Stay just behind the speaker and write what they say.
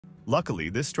Luckily,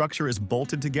 this structure is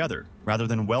bolted together rather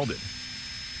than welded.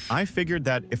 I figured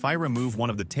that if I remove one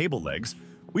of the table legs,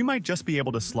 we might just be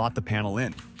able to slot the panel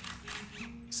in.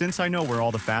 Since I know where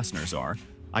all the fasteners are,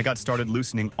 I got started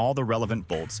loosening all the relevant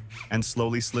bolts and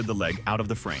slowly slid the leg out of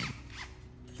the frame.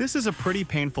 This is a pretty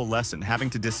painful lesson, having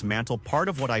to dismantle part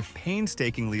of what I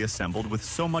painstakingly assembled with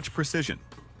so much precision.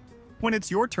 When it's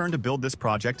your turn to build this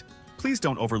project, please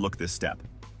don't overlook this step.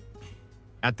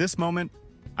 At this moment,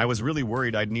 I was really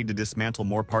worried I'd need to dismantle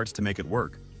more parts to make it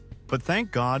work, but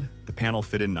thank God the panel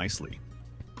fit in nicely.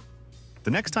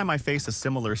 The next time I face a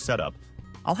similar setup,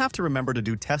 I'll have to remember to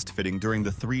do test fitting during the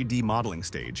 3D modeling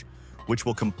stage, which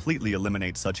will completely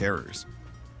eliminate such errors.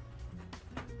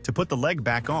 To put the leg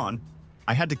back on,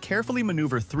 I had to carefully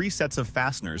maneuver 3 sets of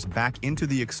fasteners back into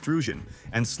the extrusion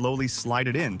and slowly slide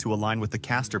it in to align with the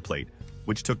caster plate,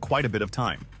 which took quite a bit of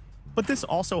time. But this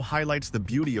also highlights the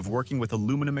beauty of working with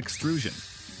aluminum extrusion.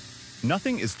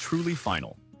 Nothing is truly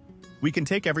final. We can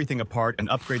take everything apart and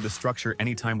upgrade the structure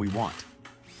anytime we want.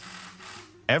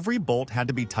 Every bolt had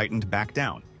to be tightened back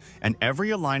down, and every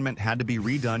alignment had to be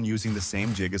redone using the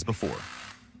same jig as before.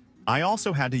 I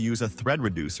also had to use a thread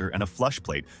reducer and a flush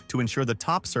plate to ensure the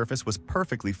top surface was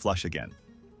perfectly flush again.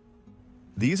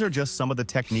 These are just some of the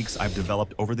techniques I've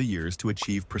developed over the years to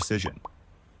achieve precision.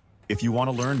 If you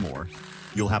want to learn more,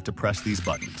 you'll have to press these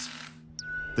buttons.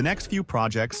 The next few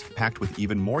projects, packed with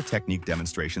even more technique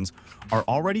demonstrations, are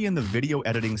already in the video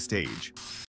editing stage,